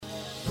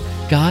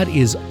God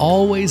is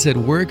always at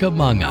work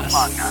among us.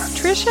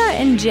 Tricia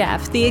and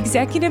Jeff, the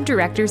executive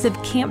directors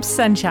of Camp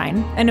Sonshine,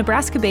 a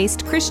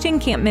Nebraska-based Christian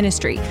camp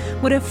ministry,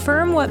 would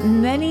affirm what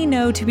many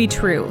know to be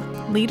true.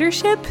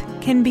 Leadership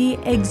can be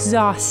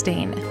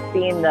exhausting.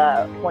 Being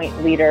the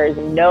point leaders,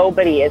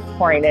 nobody is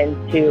pouring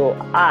into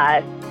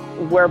us.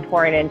 We're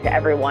pouring into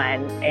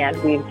everyone,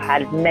 and we've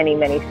had many,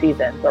 many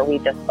seasons where we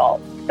just felt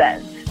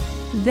spent.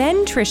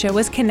 Then Tricia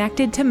was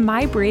connected to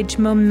MyBridge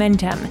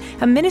Momentum,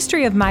 a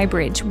ministry of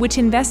MyBridge which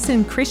invests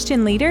in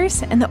Christian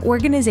leaders and the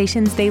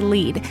organizations they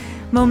lead.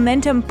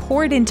 Momentum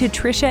poured into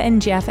Tricia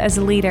and Jeff as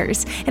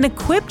leaders and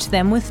equipped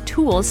them with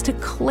tools to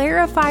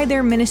clarify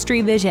their ministry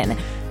vision.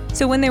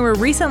 So when they were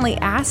recently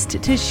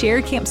asked to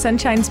share Camp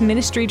Sonshine's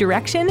ministry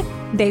direction,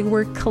 they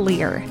were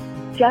clear.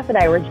 Jeff and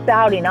I were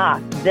spouting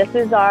off. This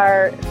is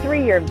our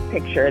 3-year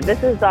picture.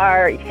 This is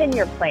our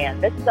 10-year plan.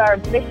 This is our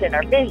mission,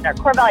 our vision, our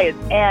core values.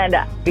 And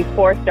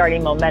before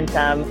starting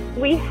Momentum,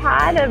 we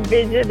had a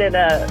vision and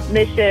a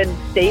mission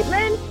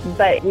statement,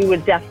 but we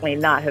would definitely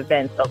not have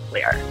been so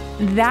clear.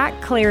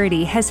 That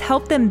clarity has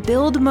helped them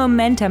build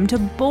momentum to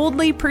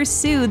boldly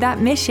pursue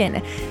that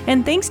mission.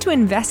 And thanks to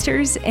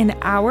investors in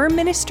our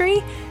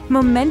ministry,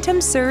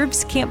 Momentum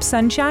serves Camp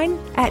Sonshine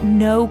at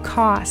no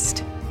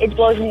cost. It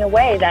blows me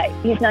away that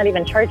he's not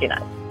even charging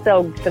us.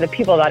 So for the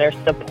people that are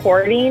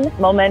supporting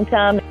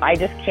Momentum, I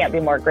just can't be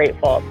more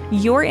grateful.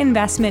 Your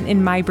investment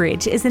in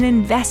MyBridge is an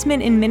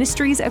investment in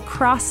ministries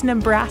across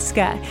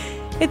Nebraska.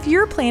 If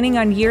you're planning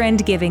on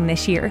year-end giving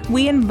this year,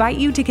 we invite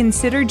you to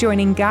consider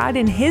joining God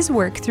in His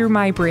work through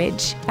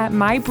MyBridge at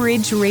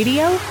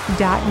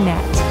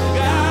mybridgeradio.net.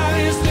 God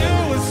is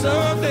doing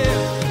something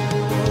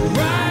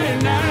right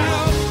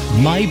now.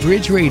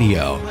 MyBridge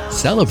Radio,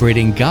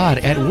 celebrating God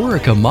at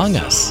work among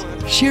us.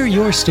 Share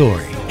your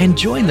story and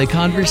join the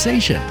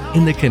conversation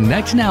in the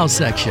Connect Now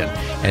section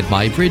at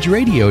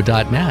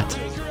mybridgeradio.net.